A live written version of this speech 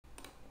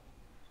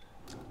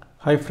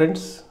Hi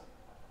friends,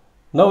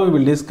 now we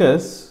will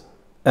discuss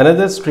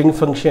another string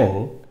function,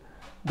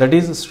 that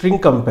is string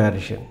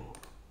comparison.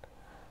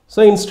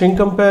 So in string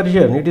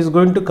comparison, it is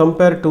going to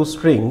compare two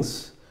strings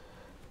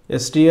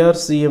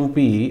strcmp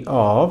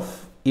of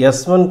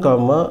s1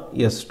 comma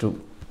s2.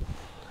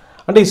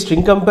 And a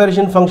string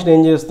comparison function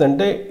em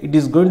chestante, it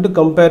is going to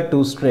compare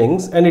two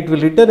strings and it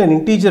will return an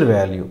integer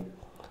value.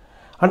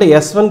 And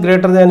s1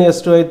 greater than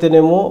s2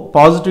 అయితేనేమో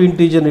positive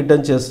integer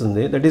return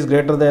చేస్తుంది, that is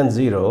greater than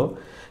 0.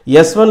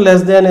 s1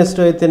 less than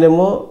s2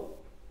 అయితేనేమో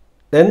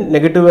then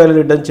negative value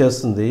return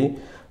చేస్తుంది.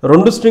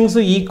 రెండు strings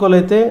equal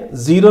అయితే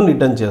 0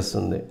 return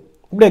చేస్తుంది.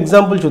 ఇప్పుడు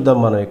example చూద్దాం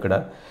మనం ఇక్కడ.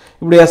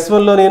 ఇప్పుడు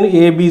s1లో నేను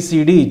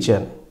abcd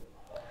ఇచ్చాను,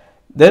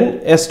 దెన్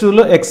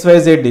s2లో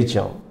xyz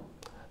ఇచ్చాం.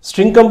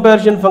 స్ట్రింగ్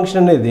కంపారిజన్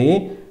ఫంక్షన్ అనేది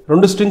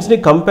రెండు స్ట్రింగ్స్ని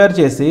కంపేర్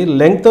చేసి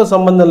లెంగ్త్తో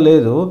సంబంధం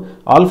లేదు,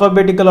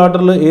 ఆల్ఫాబెటికల్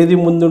ఆర్డర్లో ఏది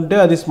ముందుంటే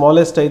అది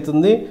స్మాలెస్ట్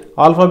అవుతుంది,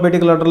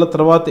 ఆల్ఫాబెటికల్ ఆర్డర్లో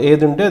తర్వాత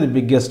ఏది ఉంటే అది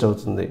బిగ్గెస్ట్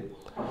అవుతుంది.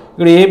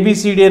 ఇక్కడ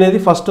ఏబిసిడి అనేది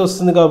ఫస్ట్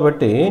వస్తుంది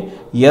కాబట్టి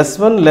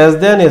s1 లెస్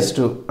దాన్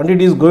s2 అంటే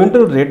it is going to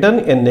return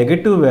a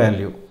negative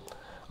value.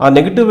 ఆ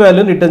నెగటివ్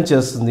వాల్యూని రిటర్న్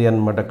చేస్తుంది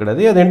అనమాట. అక్కడ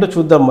అదేంటో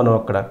చూద్దాం మనం.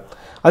 అక్కడ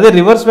అదే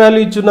రివర్స్ వాల్యూ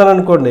ఇచ్చున్నాను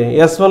అనుకోండి,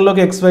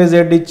 s1లోకి xyz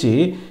ఇచ్చి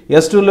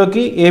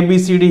s2లోకి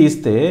abcd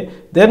ఇస్తే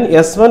then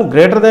s1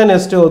 greater than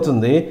s2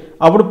 అవుతుంది,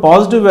 అప్పుడు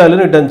పాజిటివ్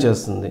వాల్యూని రిటర్న్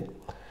చేస్తుంది.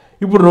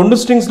 ఇప్పుడు రెండు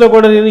స్ట్రింగ్స్లో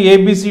కూడా నేను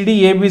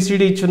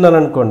abcd ఇచ్చున్నాను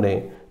అనుకోండి,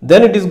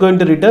 then it is going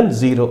to return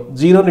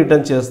 0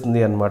 return చేస్తుంది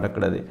అనమాట.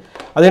 అక్కడ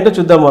అదేంటో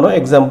చూద్దాం మనం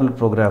ఎగ్జాంపుల్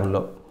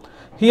ప్రోగ్రాంలో.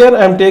 Here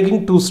I'm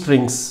taking too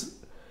strings.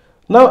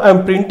 Now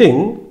I'm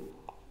printing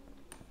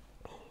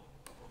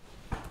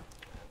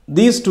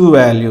these two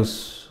values,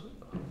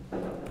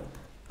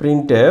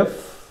 printf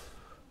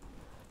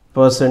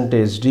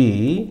 %d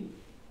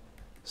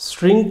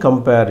string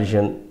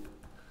comparison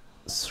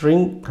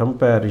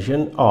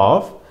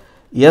of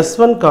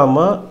s1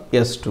 comma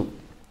s2.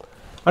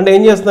 అంటే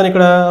ఏం చేస్తున్నాను,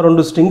 ఇక్కడ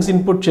రెండు స్ట్రింగ్స్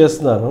ఇన్పుట్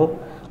చేస్తున్నాను,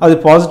 అది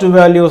పాజిటివ్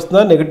వాల్యూ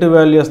వస్తుందా నెగటివ్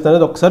వాల్యూ వస్తుందా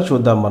అనేది ఒకసారి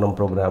చూద్దాం మనం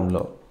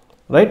ప్రోగ్రాంలో.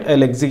 Right, I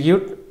will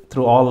execute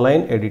through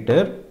online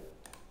editor.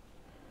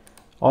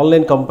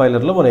 Online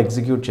కంపైలర్లో మనం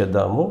ఎగ్జిక్యూట్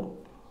చేద్దాము.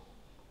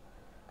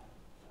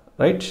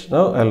 Right,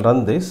 now I'll run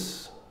this.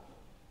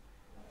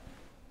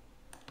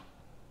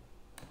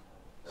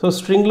 So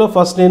string లో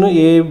ఫస్ట్ నేను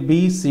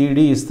abcd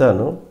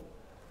ఇస్తాను,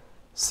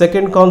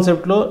 సెకండ్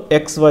కాన్సెప్ట్లో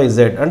xyz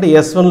అంటే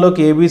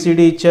s1లోకి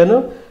abcd ఇచ్చాను,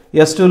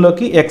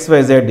 s2లోకి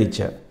xyz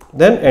ఇచ్చాను,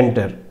 then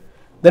enter.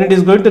 Then it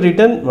is going to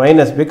return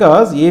minus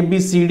because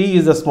abcd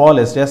is the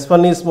smallest,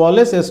 s1 is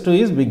smallest, s2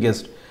 is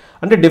biggest.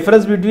 అంటే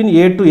difference between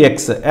a to x,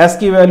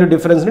 ASCII value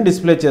డిఫరెన్స్ని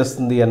display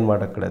చేస్తుంది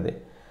అనమాట. అక్కడ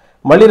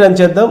మళ్ళీ run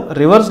చేద్దాం,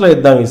 రివర్స్లో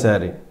ఇద్దాం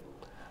ఈసారి.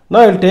 నా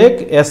విల్ టేక్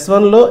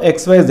s1లో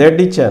xyz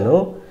ఇచ్చాను,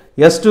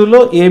 s2లో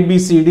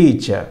abcd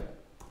ఇచ్చా,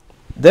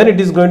 then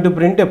it is going to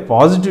print a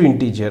positive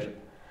integer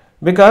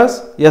because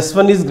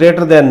s1 is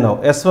greater than now.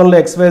 s1లో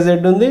xyz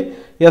ఉంది,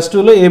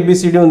 s2లో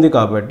abcd ఉంది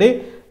కాబట్టి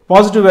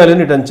పాజిటివ్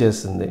వాల్యూని రిటర్న్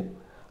చేస్తుంది.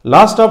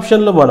 లాస్ట్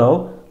ఆప్షన్లో మనం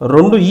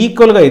రెండు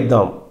ఈక్వల్గా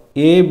ఇద్దాం,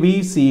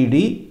 abcd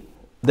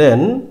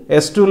దెన్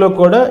s2లో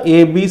కూడా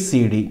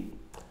abcd.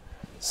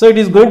 So it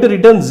is going to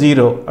return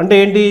 0. అంటే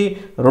ఏంటి,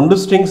 రెండు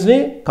స్ట్రింగ్స్ని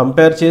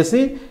కంపేర్ చేసి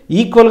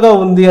ఈక్వల్గా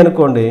ఉంది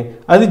అనుకోండి,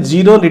 అది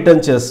 0 రిటర్న్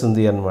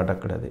చేస్తుంది అనమాట.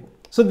 అక్కడ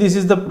so this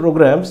is the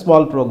programme,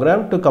 small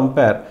programme to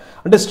compare.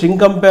 అంటే స్ట్రింగ్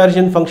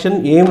కంపారిజన్ ఫంక్షన్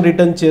ఏం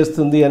రిటర్న్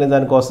చేస్తుంది అనే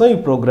దానికోసం ఈ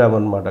ప్రోగ్రామ్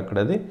అనమాట. అక్కడ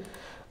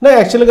నా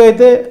యాక్చువల్గా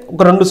అయితే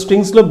ఒక రెండు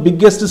స్ట్రింగ్స్లో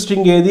బిగ్గెస్ట్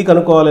స్ట్రింగ్ ఏది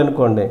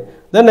కనుక్కోవాలనుకోండి,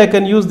 then I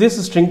can use this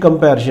string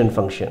comparison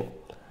function.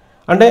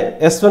 అంటే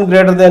s1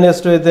 గ్రేటర్ దాన్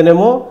s2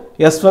 అయితేనేమో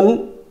s1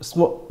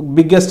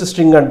 బిగ్గెస్ట్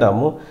స్ట్రింగ్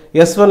అంటాము,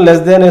 s1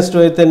 లెస్ దాన్ s2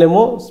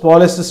 అయితేనేమో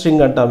స్మాలెస్ట్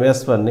స్ట్రింగ్ అంటాము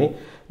s1ని.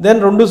 దెన్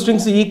రెండు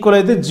స్ట్రింగ్స్ ఈక్వల్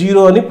అయితే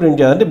 0 అని ప్రింట్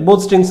చేద్దాం, అంటే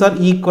బోత్ స్ట్రింగ్స్ ఆర్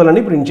ఈక్వల్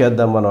అని ప్రింట్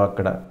చేద్దాం మనం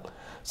అక్కడ.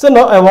 So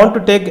now I want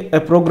to take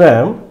a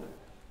programme.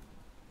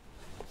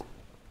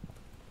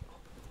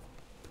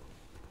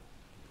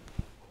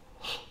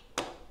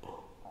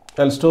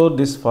 I'll store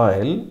this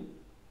file.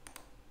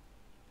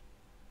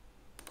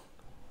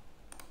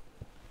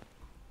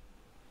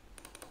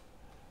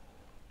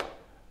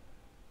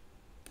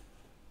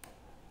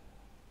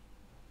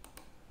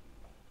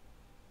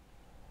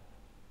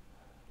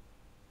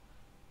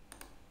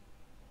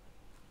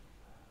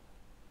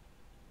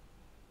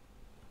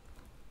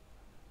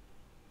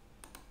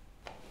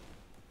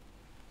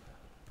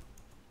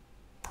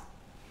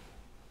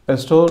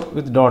 I'll store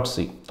with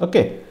 .c.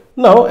 Okay,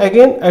 now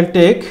again I'll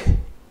take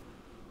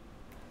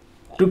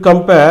to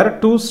compare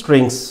two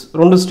strings.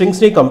 రెండు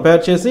స్ట్రింగ్స్ని compare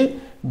చేసి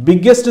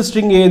biggest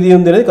string ఏది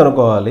ఉంది అనేది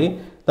కనుక్కోవాలి.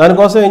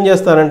 దానికోసం ఏం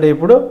చేస్తానంటే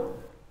ఇప్పుడు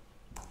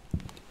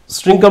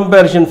స్ట్రింగ్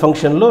కంపారిజన్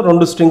ఫంక్షన్లో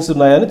రెండు స్ట్రింగ్స్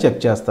ఉన్నాయని చెక్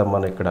చేస్తాం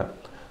మనం ఇక్కడ.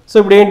 సో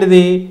ఇప్పుడు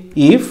ఏంటిది,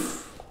 if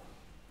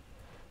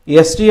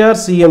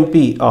strcmp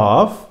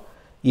of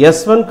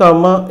s1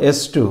 comma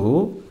s2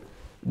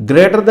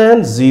 greater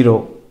than 0,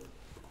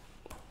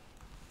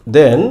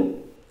 then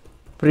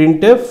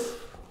printf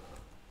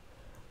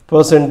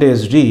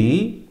 %d,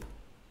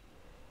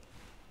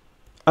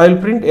 I will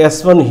print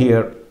s1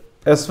 here,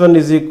 s1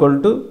 is equal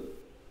to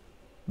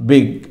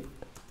big,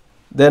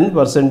 then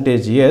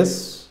percentage yes,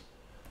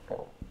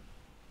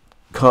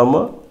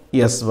 comma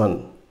S1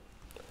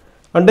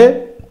 అంటే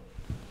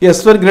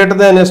S1 greater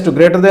than S2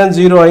 greater than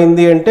 0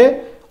 అయింది అంటే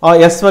ఆ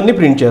S1ని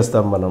print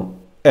చేస్తాం మనం.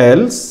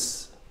 Else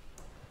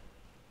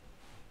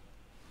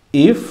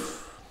if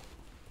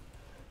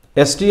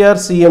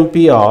strcmp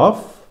of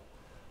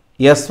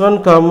S1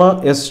 comma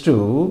S2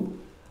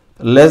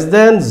 less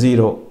than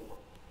 0,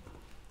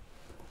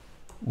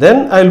 then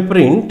I will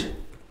print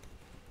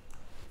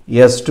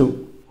S2.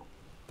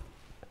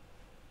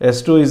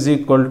 S2 is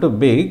equal to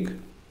big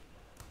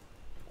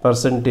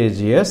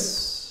percentage S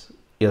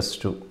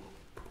S2.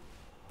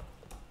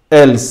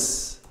 Else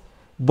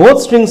both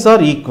strings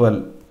are equal.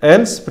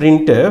 Else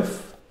printf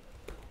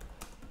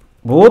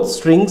both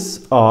strings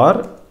are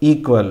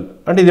equal.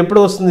 అంటే ఇది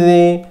ఎప్పుడు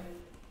వస్తుంది?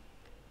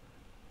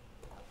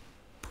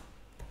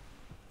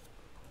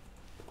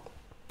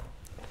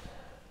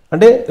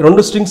 అంటే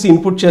రెండు strings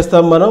input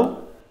చేస్తాం మనం.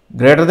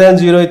 Greater than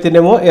 0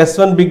 అయితేనేమో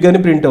S1 big అని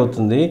ప్రింట్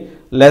అవుతుంది,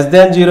 లెస్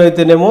దాన్ 0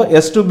 అయితేనేమో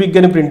S2 బిగ్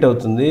అని ప్రింట్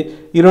అవుతుంది.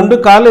 ఈ రెండు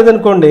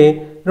కాలేదనుకోండి,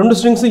 రెండు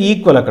స్ట్రింగ్స్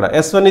ఈక్వల్, అక్కడ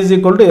S1 is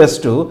equal to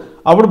S2,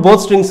 అప్పుడు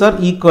బోత్ స్ట్రింగ్స్ ఆర్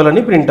ఈక్వల్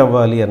అని ప్రింట్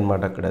అవ్వాలి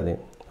అనమాట అక్కడ అది.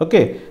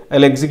 Okay, I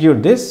will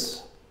execute this.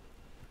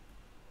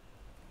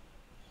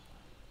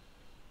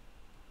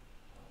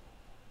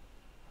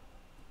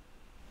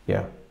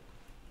 Yeah,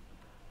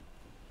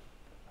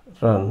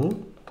 run.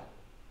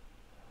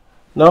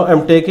 Now I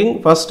am taking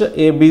first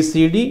A, B, C,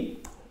 D,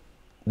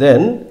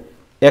 then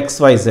X,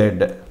 Y,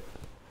 Z.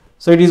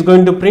 So it is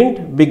going to print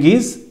big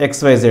is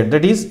X, Y, Z,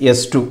 that is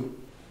S2.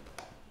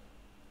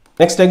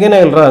 Next again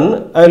I will run,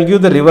 I will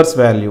give the reverse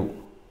value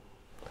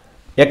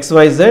X,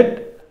 Y, Z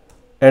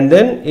and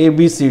then A,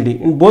 B, C, D.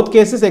 In both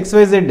cases X,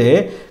 Y, Z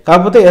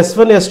కాకపోతే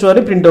S1, S2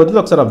 అని print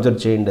అవుతుంది. ఒకసారి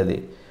observe చేయండి అది.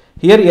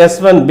 Here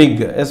S1 big,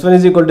 S1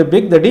 is equal to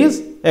big, that is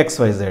X,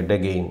 Y, Z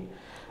again.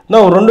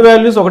 Now రెండు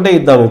values ఒకటే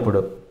ఇద్దాం ఇప్పుడు,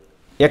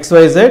 X,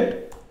 Y, Z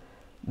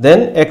then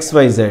X,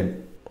 Y, Z.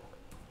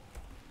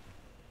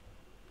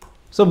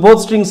 So both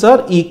strings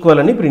are equal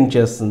అని ప్రింట్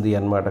చేస్తుంది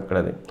అన్నమాట అక్కడ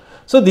అది.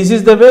 So this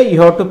is the way you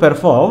have to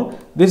perform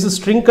this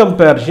string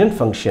comparison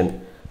function.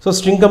 So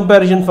string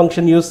comparison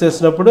function use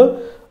చేసినప్పుడు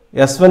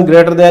S1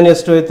 greater than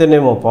S2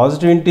 అయితేనేమో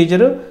positive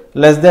integer,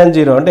 less than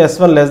 0 అంటే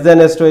S1 less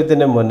than S2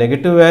 అయితేనేమో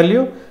negative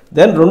value,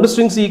 then రెండు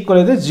strings equal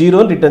అయితే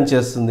 0 return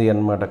చేస్తుంది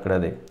అన్నమాట అక్కడ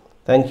అది.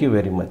 Thank you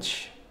very much.